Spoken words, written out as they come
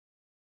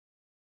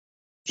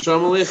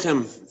Shalom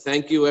Aleichem.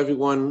 Thank you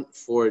everyone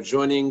for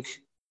joining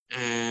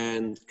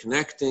and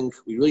connecting.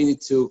 We really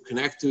need to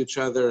connect to each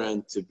other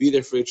and to be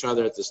there for each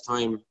other at this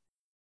time.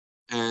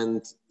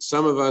 And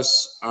some of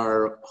us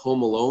are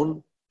home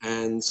alone,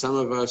 and some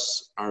of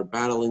us are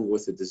battling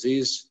with a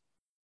disease,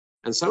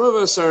 and some of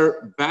us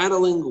are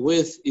battling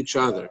with each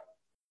other.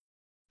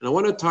 And I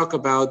want to talk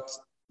about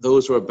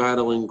those who are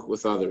battling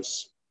with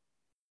others.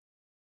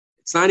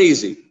 It's not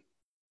easy.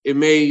 It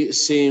may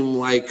seem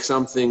like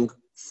something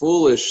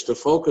foolish to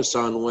focus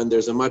on when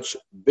there's a much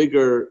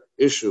bigger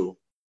issue.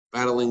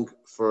 Battling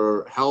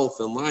for health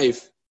and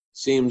life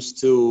seems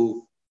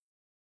to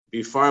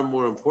be far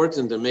more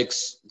important and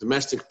makes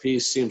domestic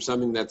peace seem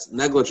something that's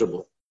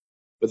negligible.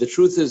 But the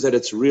truth is that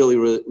it's really,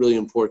 really, really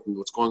important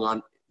what's going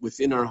on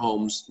within our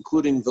homes,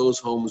 including those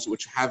homes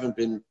which haven't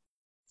been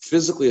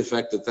physically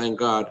affected, thank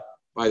God,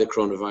 by the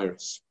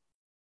coronavirus.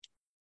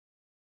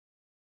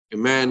 A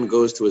man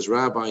goes to his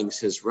rabbi and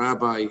says,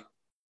 "Rabbi,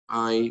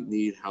 I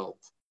need help.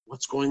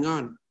 What's going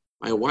on?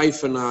 My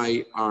wife and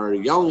I are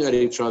yelling at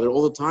each other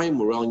all the time.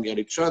 We're yelling at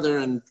each other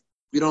and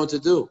we don't know what to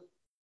do."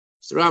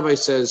 So the rabbi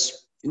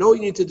says, "You know what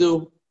you need to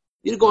do?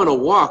 You need to go on a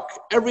walk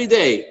every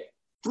day,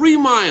 3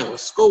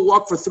 miles. Go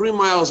walk for 3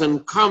 miles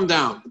and calm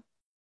down."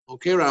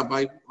 "Okay,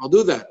 Rabbi, I'll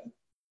do that."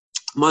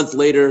 A month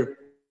later,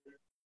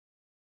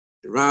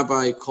 the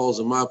rabbi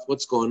calls him up.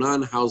 "What's going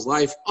on? How's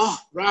life?" "Oh,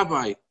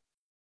 Rabbi,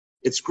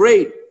 it's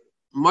great.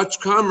 Much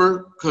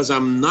calmer because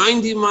I'm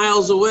 90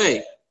 miles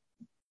away."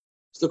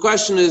 So the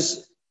question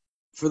is,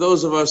 for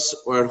those of us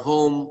who are at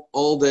home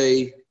all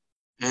day,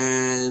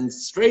 and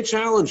it's very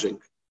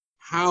challenging,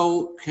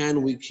 how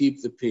can we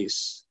keep the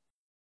peace?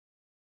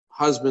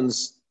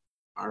 Husbands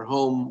are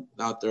home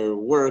without their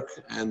work,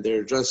 and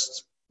they're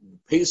just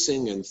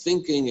pacing and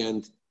thinking,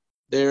 and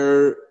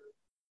they're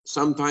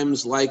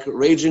sometimes like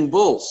raging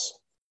bulls.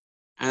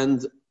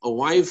 And a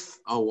wife,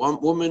 a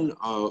woman,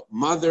 a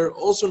mother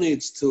also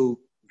needs to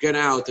get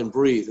out and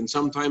breathe. And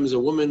sometimes a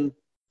woman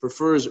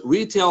prefers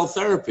retail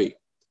therapy.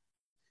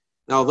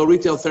 Now, although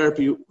retail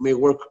therapy may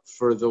work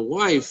for the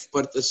wife,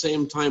 but at the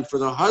same time for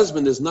the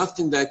husband, there's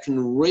nothing that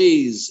can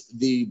raise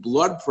the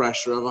blood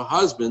pressure of a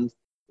husband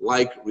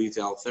like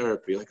retail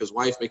therapy, like his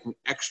wife making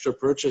extra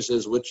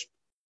purchases, which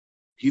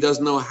he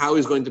doesn't know how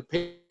he's going to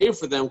pay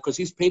for them because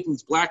he's painting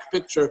this black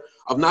picture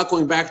of not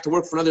going back to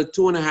work for another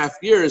 2.5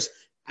 years.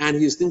 And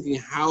he's thinking,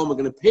 how am I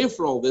going to pay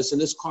for all this?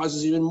 And this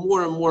causes even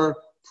more and more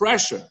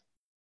pressure.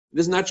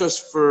 This is not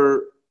just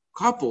for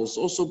couples,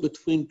 also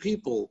between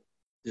people.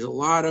 There's a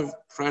lot of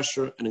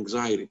pressure and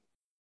anxiety.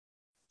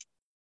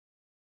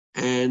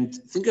 And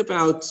think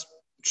about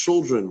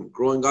children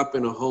growing up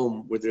in a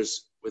home where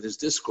there's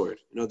discord.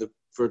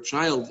 For a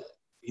child,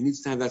 he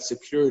needs to have that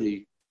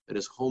security that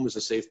his home is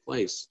a safe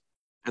place.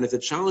 And if the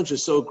challenge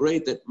is so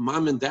great that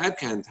mom and dad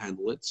can't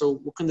handle it, so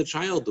what can the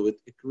child do? It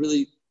can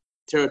really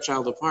tear a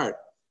child apart.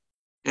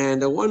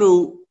 And I want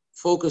to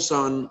focus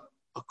on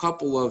a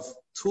couple of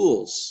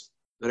tools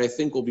that I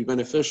think will be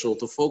beneficial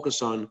to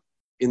focus on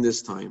in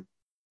this time.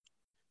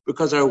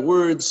 Because our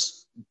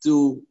words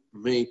do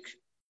make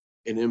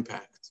an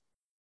impact.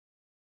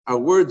 Our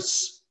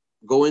words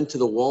go into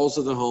the walls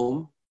of the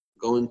home,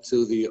 go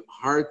into the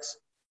heart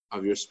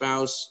of your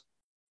spouse,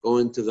 go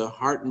into the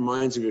heart and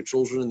minds of your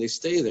children, and they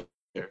stay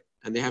there.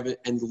 And they have it,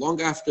 and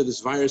long after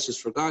this virus is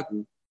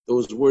forgotten,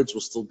 those words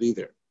will still be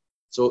there.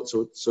 So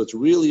it's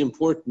really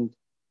important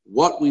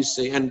what we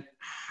say and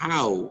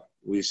how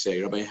we say.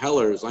 Rabbi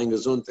Heller, Zayin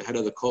Gesund, the head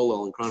of the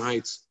Kollel in Crown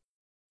Heights,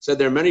 said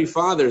there are many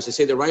fathers, they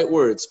say the right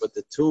words, but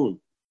the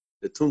tune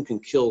can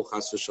kill,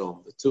 chas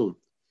v'shalom, the tune.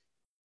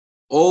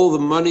 All the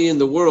money in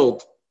the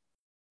world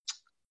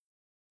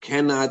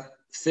cannot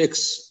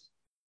fix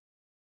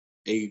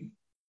a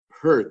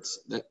hurt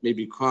that may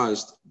be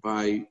caused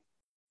by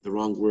the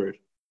wrong word.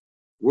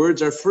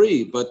 Words are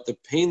free, but the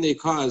pain they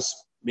cause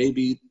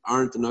maybe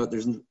aren't enough.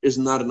 There's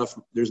not enough.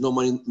 There's no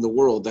money in the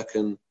world that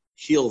can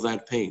heal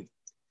that pain.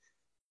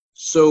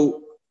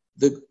 So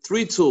the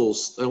 3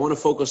 tools that I want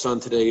to focus on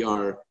today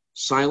are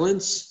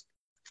silence,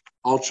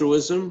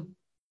 altruism,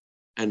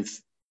 and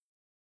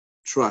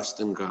trust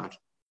in God.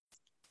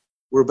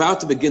 We're about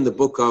to begin the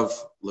book of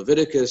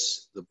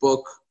Leviticus, the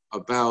book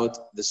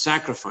about the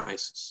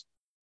sacrifices.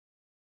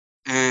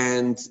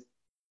 And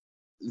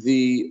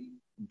the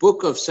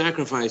book of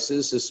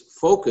sacrifices is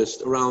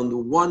focused around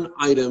one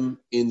item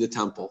in the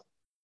temple.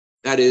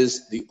 That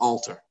is the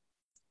altar.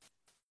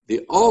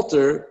 The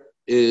altar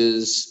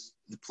is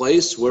the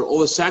place where all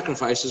the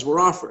sacrifices were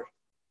offered.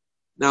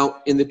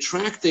 Now, in the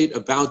tractate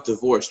about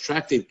divorce,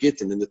 Tractate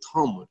Gittin in the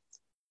Talmud,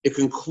 it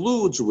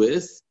concludes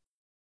with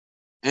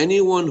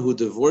anyone who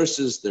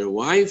divorces their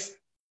wife,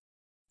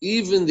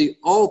 even the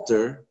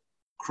altar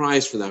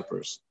cries for that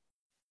person.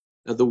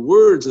 Now, the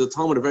words of the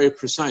Talmud are very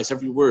precise,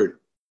 every word.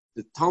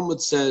 The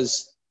Talmud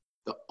says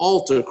the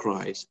altar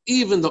cries,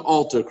 even the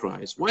altar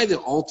cries. Why the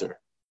altar?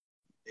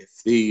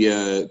 If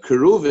the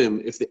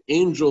cheruvim, if the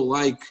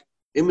angel-like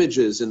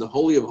images in the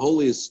Holy of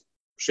Holies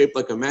shaped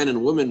like a man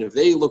and woman, if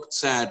they looked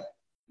sad,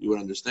 you would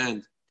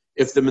understand.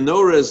 If the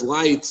menorah's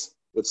light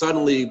would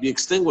suddenly be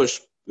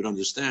extinguished, you would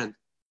understand.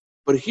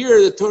 But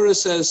here the Torah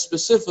says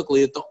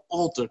specifically that the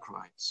altar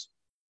cries.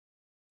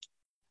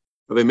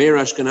 Rabbi Meir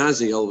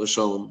Ashkenazi, Olav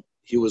Shalom,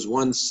 he was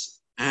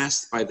once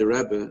asked by the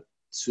Rebbe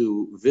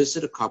to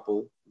visit a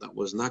couple that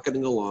was not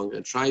getting along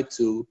and try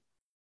to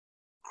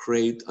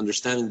create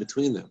understanding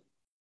between them.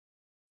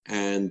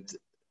 And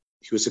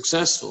he was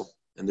successful.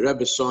 And the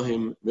Rebbe saw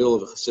him in the middle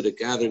of a Hasidic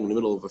gathering, in the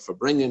middle of a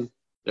Farbringen.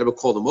 The Rebbe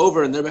called him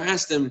over, and the Rebbe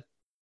asked him,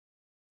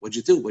 "What'd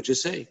you do? What'd you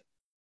say?"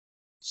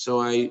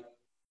 So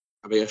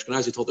Rabbi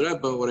Ashkenazi told the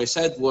Rebbe, what I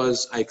said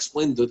was, I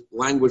explained the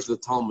language of the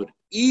Talmud.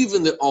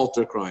 Even the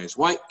altar cries.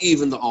 Why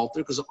even the altar?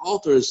 Because the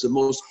altar is the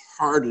most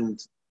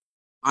hardened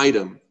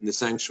item in the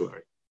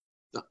sanctuary.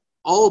 The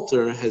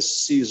altar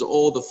sees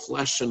all the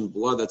flesh and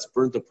blood that's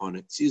burnt upon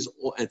it.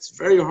 It's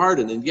very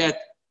hardened, and yet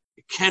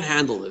it can't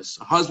handle this.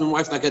 A husband and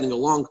wife not getting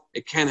along,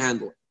 it can't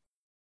handle it.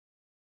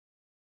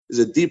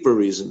 There's a deeper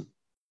reason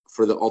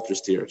for the altar's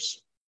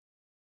tears.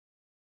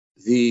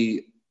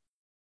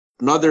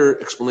 Another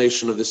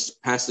explanation of this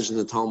passage in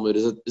the Talmud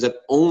is that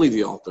only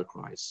the altar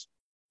cries.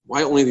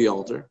 Why only the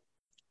altar?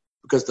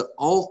 Because the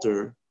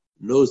altar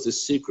knows the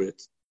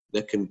secret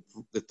that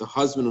the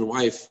husband and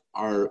wife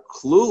are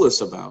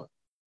clueless about,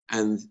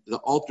 and the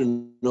altar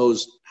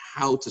knows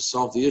how to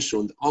solve the issue.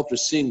 And the altar,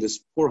 seeing this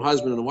poor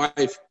husband and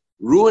wife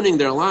ruining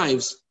their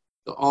lives,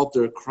 the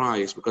altar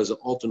cries because the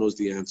altar knows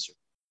the answer.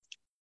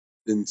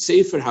 In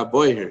Sefer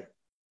HaBoyer,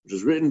 which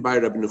was written by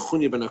Rabbi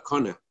Nechuni ben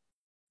Akana,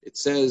 it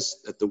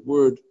says that the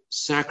word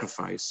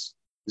sacrifice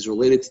is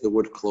related to the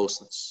word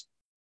closeness.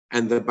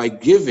 And that by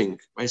giving,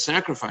 by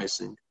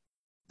sacrificing,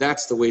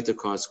 that's the way to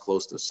cause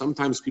closeness.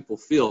 Sometimes people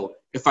feel,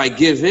 if I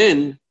give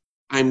in,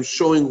 I'm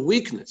showing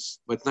weakness,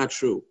 but it's not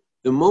true.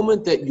 The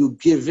moment that you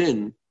give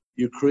in,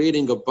 you're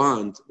creating a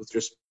bond with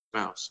your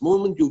spouse. The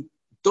moment you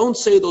don't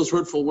say those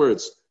hurtful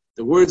words,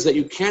 the words that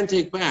you can't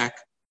take back,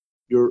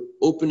 you're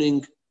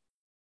opening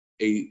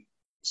a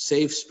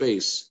safe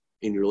space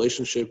in your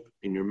relationship,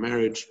 in your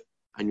marriage,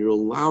 and you're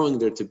allowing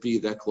there to be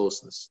that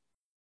closeness.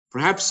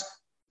 Perhaps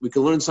we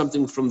can learn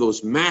something from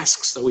those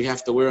masks that we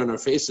have to wear on our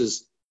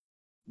faces,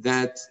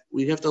 that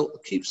we have to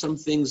keep some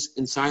things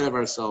inside of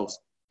ourselves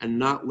and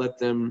not let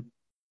them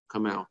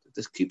come out.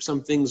 Just keep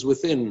some things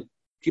within,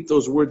 keep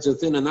those words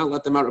within and not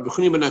let them out. Rabbi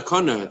Nechuni ben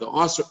Akana, the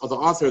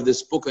author of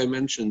this book I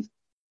mentioned,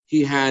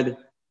 he had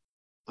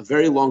a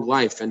very long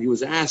life, and he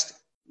was asked,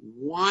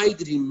 why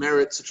did he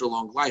merit such a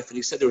long life? And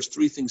he said there was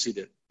three things he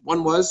did.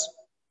 One was,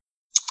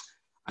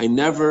 I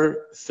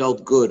never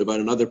felt good about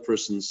another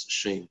person's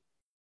shame.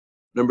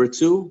 Number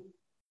two,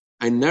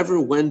 I never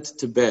went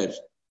to bed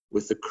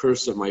with the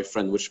curse of my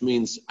friend, which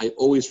means I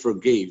always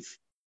forgave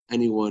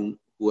anyone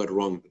who had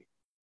wronged me.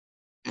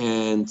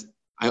 And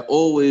I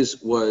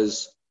always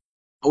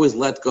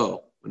let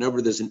go.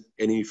 Whenever there's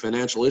any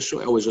financial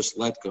issue, I always just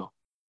let go.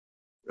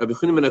 Rabbi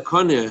Nechuni ben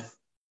Akana,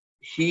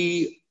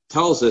 he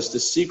tells us the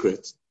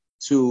secret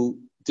to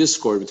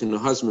discord between the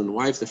husband and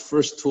wife. The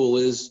first tool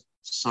is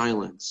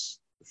silence.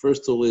 The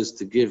first tool is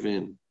to give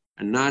in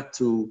and not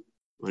to,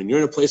 when you're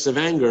in a place of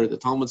anger, the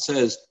Talmud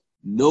says,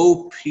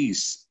 no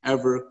peace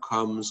ever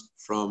comes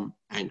from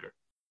anger.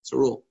 It's a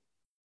rule.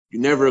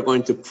 You're never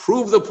going to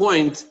prove the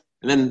point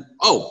and then,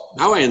 oh,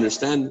 now I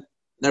understand.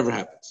 Never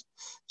happens.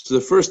 So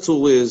the first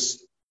tool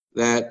is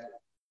that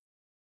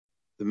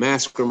the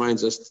mask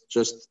reminds us to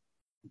just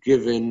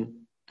give in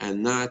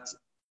and not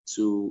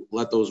to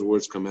let those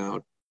words come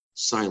out.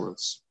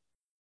 Silence.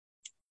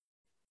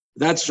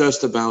 That's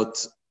just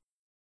about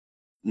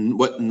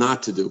what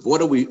not to do. But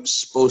what are we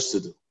supposed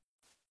to do?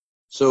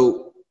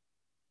 So,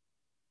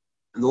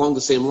 and along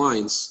the same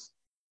lines,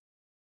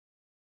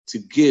 to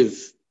give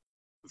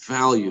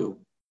value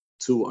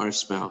to our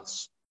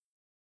spouse.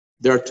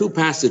 There are two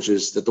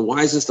passages that the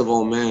wisest of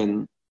all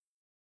men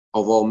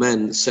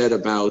said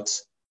about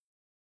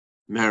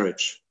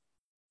marriage.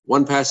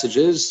 One passage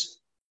is,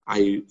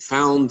 I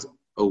found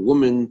a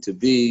woman to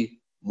be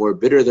more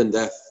bitter than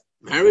death.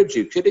 Marriage?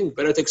 You kidding?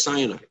 Better take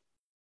cyanide.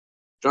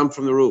 Jump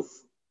from the roof.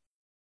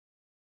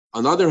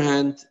 On the other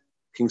hand,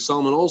 King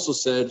Solomon also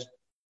said,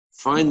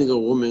 finding a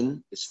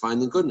woman is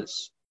finding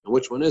goodness. And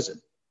which one is it?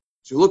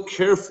 If you look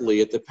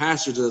carefully at the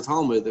passage of the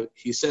Talmud,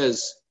 he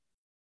says,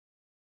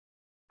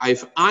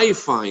 if I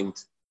find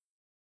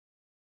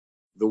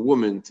the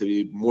woman to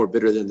be more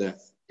bitter than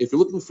death, if you're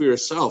looking for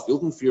yourself,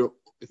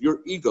 if your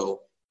ego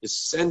is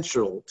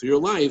central to your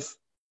life,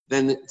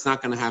 then it's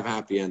not going to have a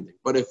happy ending.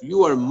 But if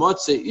you are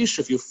matzeh ish,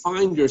 if you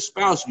find your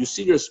spouse, you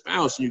see your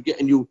spouse,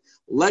 and you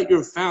let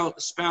your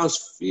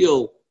spouse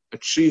feel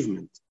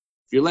achievement,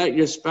 if you let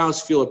your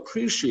spouse feel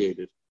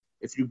appreciated,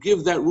 if you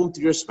give that room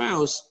to your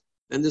spouse,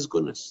 then there's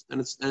goodness, then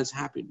it's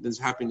happy, there's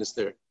happiness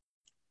there.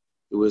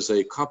 There was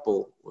a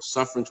couple who was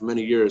suffering for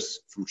many years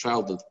from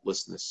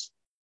childlessness,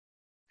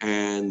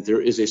 and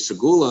there is a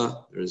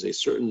segula, there is a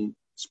certain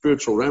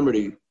spiritual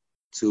remedy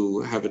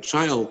to have a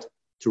child,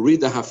 to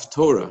read the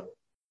Haftorah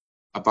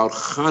about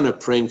Chana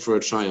praying for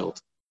a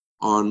child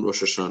on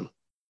Rosh Hashanah.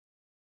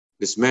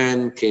 This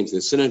man came to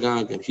the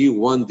synagogue and he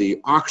won the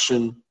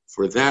auction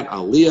for that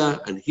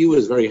aliyah, and he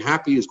was very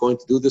happy. He's going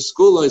to do the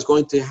segula. He's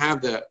going to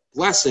have the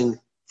blessing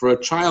for a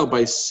child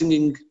by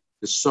singing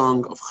the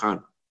song of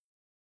Chana.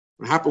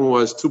 What happened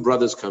was 2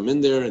 brothers come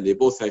in there and they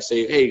both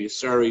say, hey,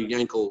 sorry,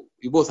 Yankel,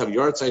 we both have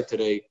yahrzeit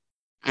today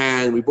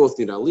and we both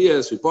need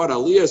aliyahs. We bought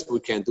aliyahs, but we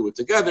can't do it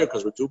together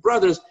because we're 2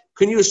 brothers.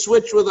 Can you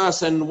switch with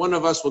us and one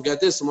of us will get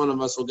this and one of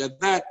us will get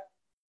that?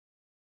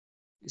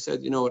 He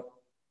said, you know what?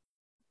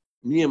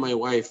 Me and my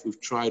wife,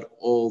 we've tried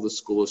all the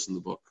schools in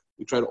the book.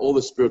 We tried all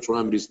the spiritual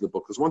remedies in the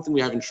book. There's one thing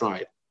we haven't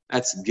tried.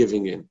 That's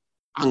giving in.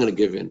 I'm going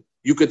to give in.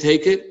 You could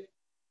take it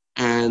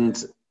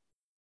and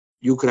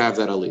you could have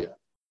that aliyah.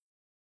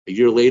 A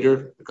year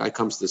later, the guy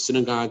comes to the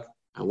synagogue,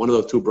 and one of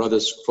the 2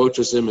 brothers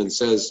approaches him and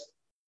says,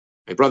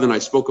 my brother and I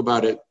spoke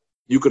about it.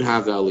 You could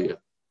have the aliyah.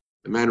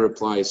 The man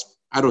replies,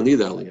 I don't need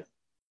the aliyah.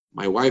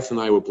 My wife and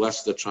I were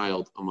blessed with a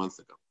child a month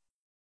ago.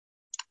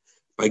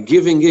 By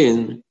giving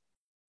in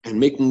and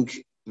making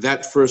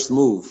that first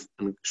move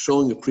and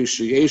showing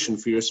appreciation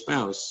for your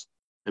spouse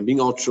and being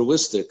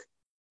altruistic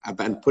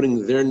and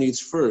putting their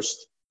needs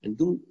first and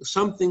doing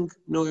something,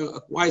 a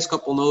wise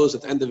couple knows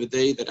at the end of the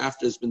day that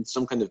after there's been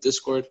some kind of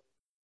discord,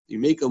 you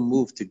make a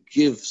move to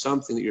give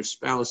something that your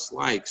spouse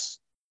likes,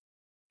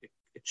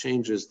 it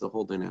changes the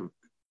whole dynamic.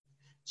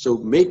 So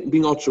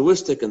being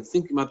altruistic and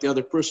thinking about the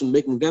other person,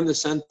 making them the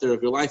center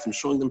of your life and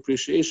showing them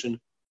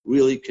appreciation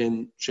really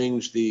can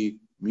change the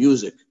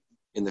music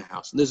in the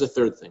house. And there's a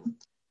third thing. And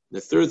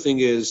the third thing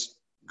is,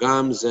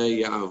 Gam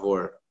Ze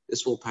Ya'avor.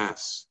 This will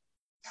pass.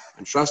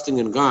 And trusting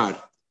in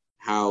God,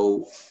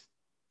 how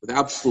with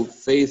absolute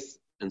faith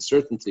and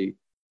certainty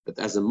that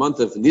as the month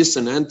of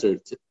Nisan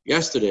entered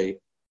yesterday,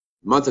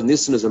 the month of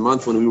Nisan is a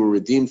month when we were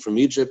redeemed from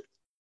Egypt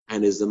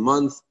and is the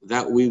month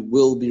that we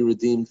will be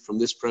redeemed from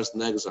this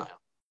present exile.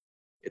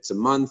 It's a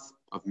month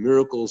of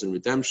miracles and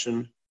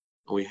redemption,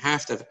 and we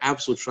have to have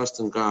absolute trust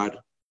in God,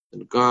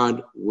 and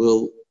God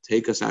will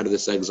take us out of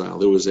this exile.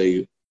 There was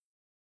a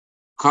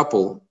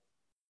couple,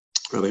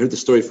 I heard the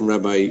story from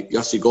Rabbi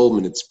Yossi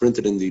Goldman. It's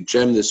printed in the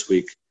Gem this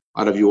week. A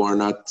lot of you are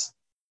not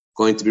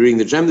going to be reading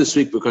the Gem this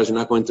week because you're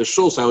not going to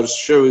Shul, so I will just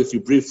share with you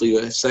briefly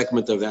a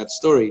segment of that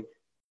story.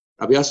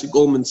 Rabbi Yossi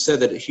Goldman said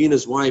that he and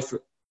his wife,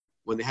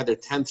 when they had their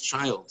 10th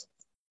child,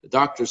 the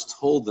doctors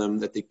told them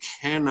that they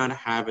cannot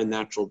have a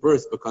natural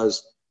birth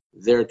because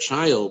their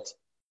child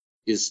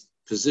is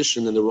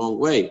positioned in the wrong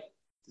way.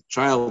 The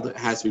child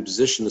has to be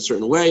positioned a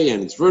certain way,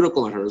 and it's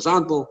vertical and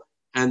horizontal,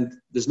 and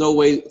there's no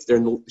way.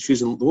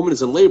 The woman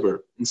is in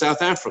labor in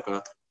South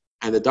Africa,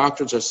 and the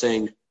doctors are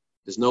saying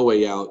there's no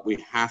way out.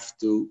 We have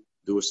to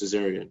do a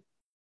cesarean.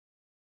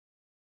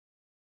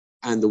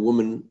 And the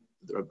woman,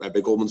 Rabbi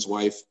Goldman's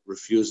wife,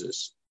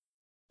 refuses.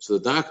 So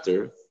the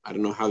doctor, I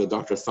don't know how the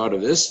doctor thought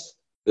of this.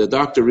 The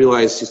doctor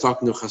realized he's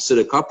talking to a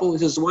Hasidic couple. He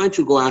says, why don't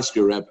you go ask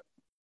your Rebbe?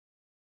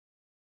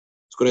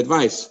 It's good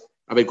advice.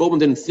 Rabbi Goldman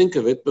didn't think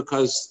of it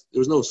because there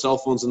was no cell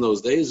phones in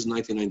those days. It was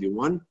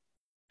 1991.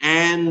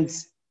 And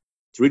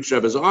to reach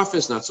Rebbe's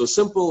office, not so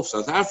simple,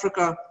 South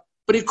Africa.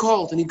 But he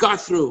called and he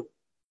got through.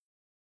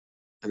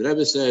 And the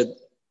Rebbe said,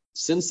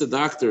 since the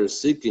doctor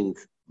is seeking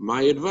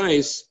my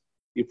advice,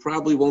 he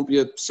probably won't be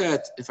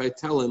upset if I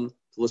tell him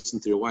to listen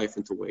to your wife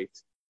and to wait.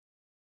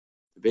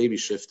 The baby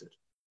shifted.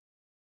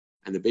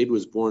 And the baby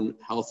was born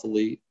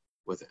healthily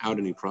without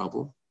any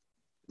problem.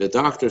 The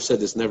doctor said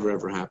this never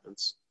ever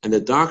happens. And the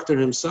doctor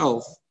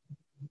himself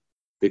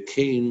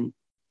became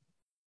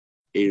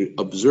an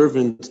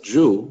observant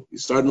Jew. He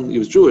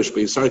was Jewish, but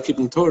he started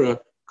keeping Torah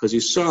because he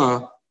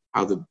saw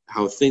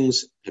how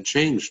things had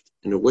changed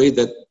in a way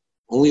that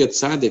only a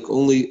tzaddik,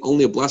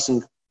 only a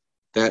blessing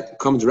that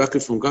comes directly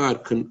from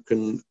God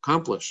can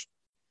accomplish.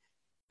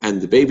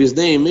 And the baby's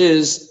name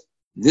is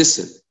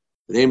Nisan,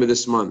 the name of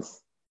this month.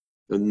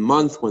 The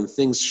month when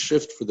things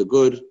shift for the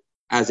good,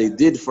 as they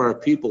did for our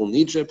people in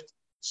Egypt,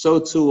 so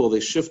too will they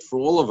shift for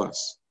all of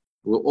us.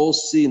 We'll all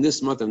see in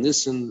this month of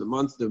Nisan, the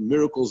month, the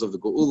miracles of the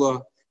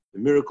Geula, the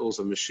miracles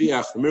of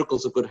Mashiach, the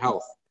miracles of good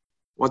health.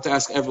 I want to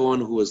ask everyone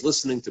who is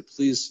listening to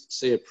please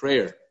say a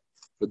prayer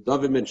for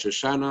David Ben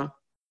Shoshana,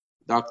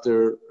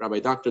 Rabbi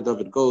Dr.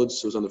 David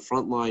Goetz, who's on the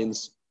front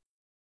lines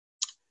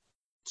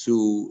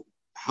to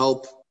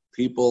help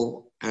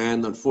people,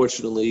 and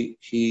unfortunately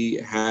he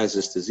has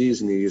this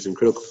disease and he is in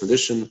critical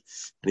condition.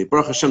 And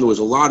Baruch Hashem, there was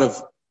a lot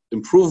of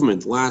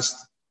improvement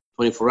last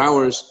 24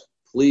 hours.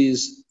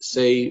 Please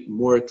say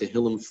more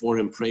Tehillim for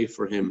him, pray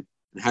for him,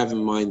 and have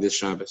in mind this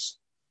Shabbos.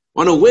 I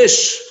want to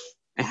wish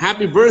a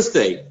happy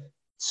birthday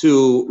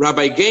to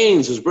Rabbi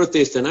Gaines, whose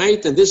birthday is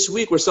tonight. And this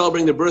week we're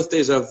celebrating the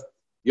birthdays of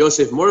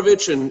Yosef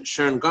Morovich and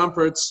Sharon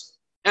Gompertz,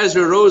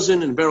 Ezra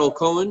Rosen and Beryl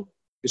Cohen,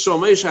 Yisrael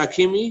Moshe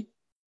Hakimi,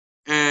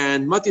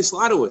 and Mati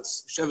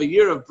Sladowitz. We should have a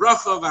year of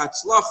bracha,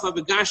 v'atzlacha,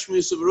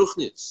 v'gashmius,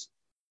 v'ruchnius.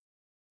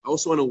 I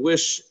also want to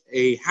wish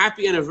a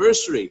happy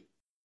anniversary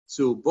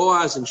to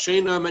Boaz and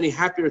Shana. Many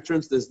happy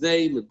returns to this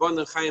day.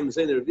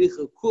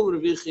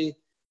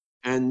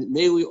 And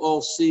may we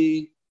all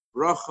see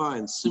bracha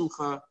and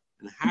simcha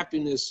and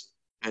happiness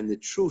and the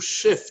true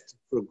shift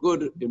for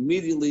good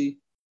immediately,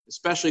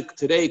 especially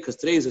today, because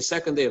today is the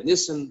second day of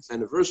Nisan, it's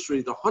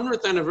anniversary, the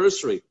 100th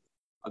anniversary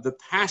of the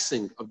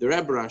passing of the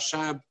Rebbe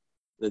Rashab,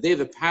 The day of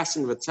the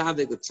passing of the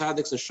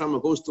tzaddik's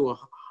neshama goes to a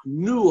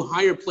new,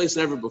 higher place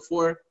than ever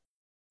before.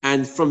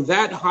 And from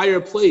that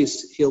higher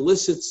place, he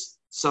elicits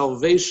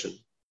salvation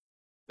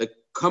that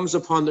comes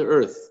upon the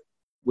earth,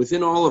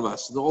 within all of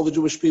us, all the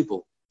Jewish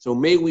people. So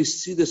may we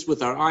see this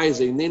with our eyes.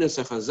 May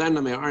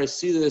our eyes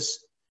see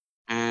this,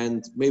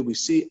 and may we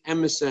see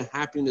emesa,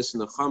 happiness in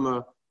the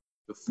Chama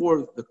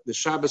before the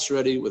Shabbos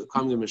ready with the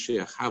coming of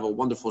Mashiach. Have a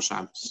wonderful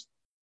Shabbos.